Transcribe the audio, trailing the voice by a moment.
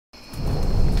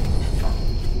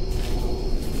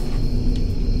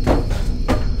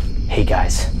Hey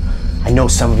guys, I know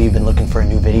some of you have been looking for a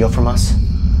new video from us,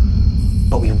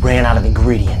 but we ran out of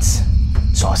ingredients,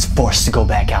 so I was forced to go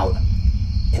back out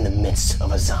in the midst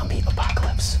of a zombie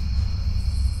apocalypse.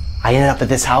 I ended up at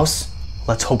this house.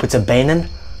 Let's hope it's abandoned,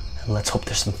 and let's hope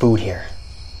there's some food here.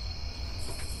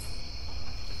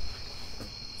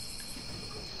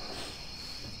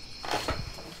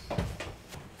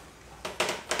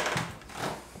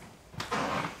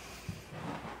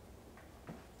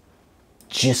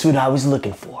 Just what I was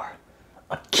looking for.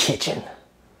 A kitchen.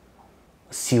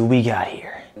 Let's see what we got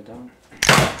here.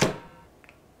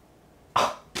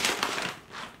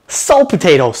 Salt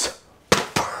potatoes.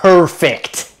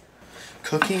 Perfect.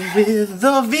 Cooking with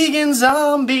the vegan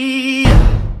zombie.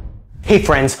 Hey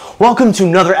friends, welcome to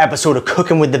another episode of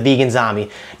Cooking with the Vegan Zombie.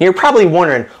 Now you're probably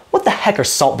wondering, what the heck are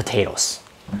salt potatoes?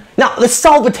 Now, the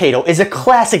salt potato is a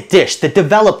classic dish that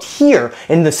developed here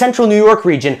in the central New York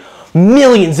region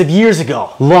millions of years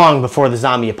ago, long before the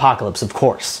zombie apocalypse, of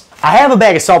course. I have a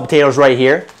bag of salt potatoes right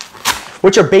here,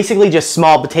 which are basically just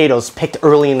small potatoes picked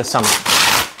early in the summer.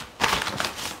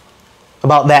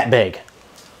 About that big.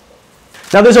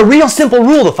 Now there's a real simple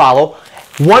rule to follow.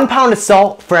 1 pound of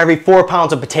salt for every 4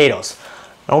 pounds of potatoes.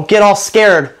 Don't get all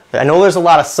scared. I know there's a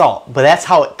lot of salt, but that's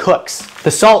how it cooks.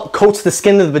 The salt coats the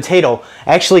skin of the potato,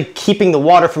 actually keeping the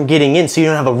water from getting in so you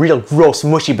don't have a real gross,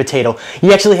 mushy potato.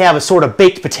 You actually have a sort of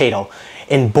baked potato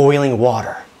in boiling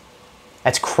water.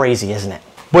 That's crazy, isn't it?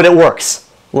 But it works.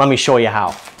 Let me show you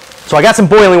how. So I got some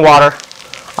boiling water.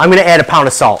 I'm gonna add a pound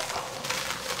of salt.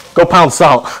 Go pound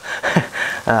salt.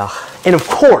 And of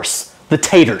course, the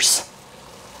taters.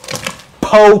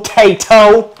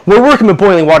 Potato. We're working with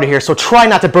boiling water here, so try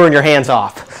not to burn your hands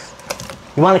off.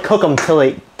 You want to cook them until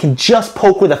they can just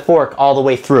poke with a fork all the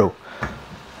way through.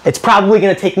 It's probably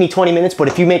going to take me 20 minutes, but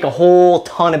if you make a whole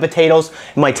ton of potatoes,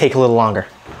 it might take a little longer.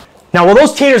 Now, while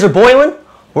those taters are boiling,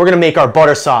 we're going to make our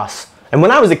butter sauce. And when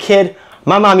I was a kid,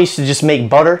 my mom used to just make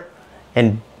butter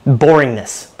and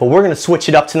boringness. But we're going to switch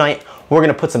it up tonight. We're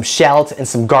going to put some shallots and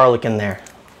some garlic in there.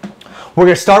 We're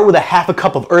going to start with a ½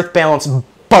 cup of Earth Balance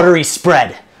buttery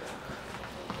spread.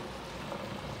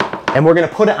 And we're going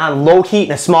to put it on low heat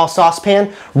in a small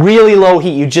saucepan. Really low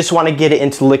heat. You just want to get it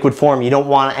into liquid form. You don't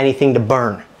want anything to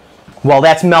burn. While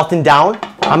that's melting down,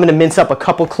 I'm going to mince up a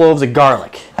couple cloves of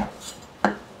garlic.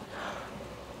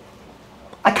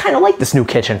 I kind of like this new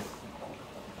kitchen.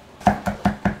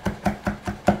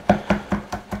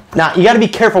 Now, you got to be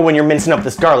careful when you're mincing up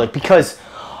this garlic because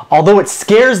although it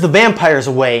scares the vampires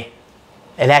away,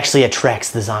 it actually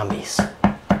attracts the zombies.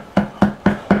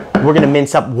 We're going to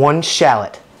mince up 1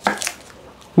 shallot,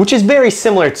 which is very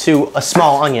similar to a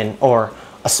small onion or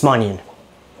a smunion,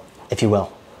 if you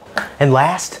will. And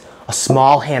last, a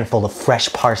small handful of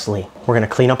fresh parsley. We're going to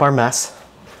clean up our mess,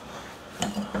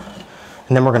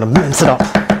 and then we're going to mince it up.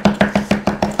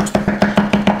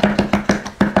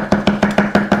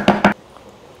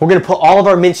 We're going to put all of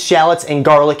our minced shallots and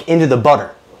garlic into the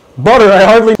butter. Butter, I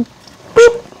hardly...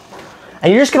 Boop.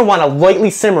 And you're just going to want to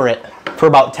lightly simmer it for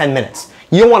about 10 minutes.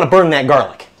 You don't want to burn that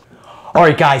garlic. All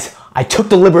right, guys. I took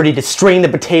the liberty to strain the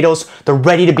potatoes. They're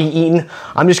ready to be eaten.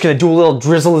 I'm just going to do a little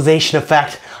drizzleization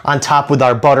effect on top with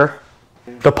our butter.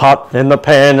 The pot and the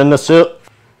pan and the soup.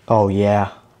 Oh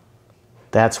yeah,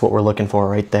 that's what we're looking for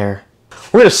right there.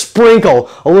 We're going to sprinkle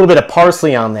a little bit of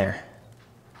parsley on there.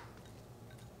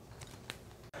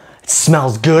 It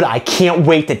smells good. I can't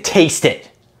wait to taste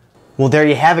it. Well, there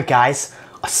you have it, guys.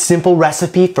 A simple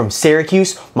recipe from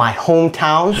Syracuse, my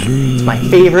hometown. It's my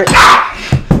favorite.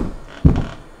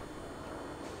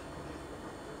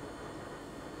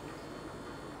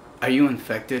 Are you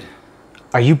infected?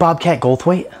 Are you Bobcat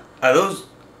Goldthwait? Are those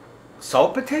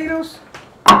salt potatoes?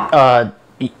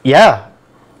 Yeah.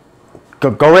 Go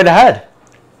right ahead.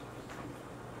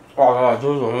 Oh,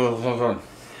 those are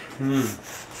good.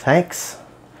 Thanks.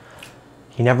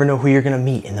 You never know who you're gonna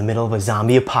meet in the middle of a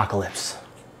zombie apocalypse.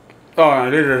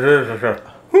 Oh, this is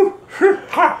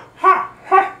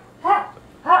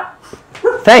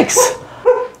Thanks.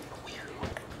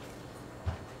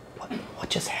 What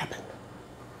just happened?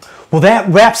 Well, that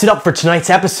wraps it up for tonight's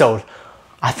episode.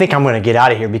 I think I'm going to get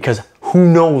out of here because who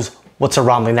knows what's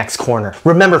around the next corner.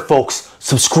 Remember, folks,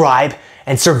 subscribe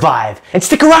and survive. And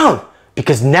stick around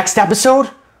because next episode,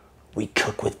 we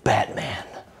cook with Batman.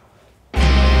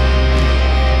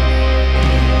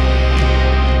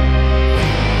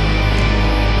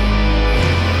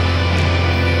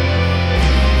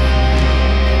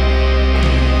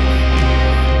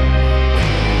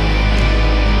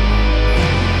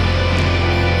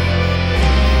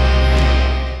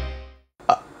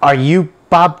 Are you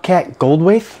Bobcat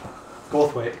Goldthwait?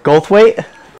 Goldthwait. Goldthwait?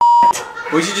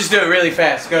 We should just do it really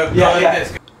fast. Go Yeah, like yeah.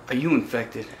 this. Are you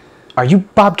infected? Are you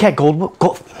Bobcat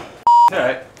Goldthwait?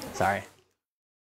 Alright. Sorry.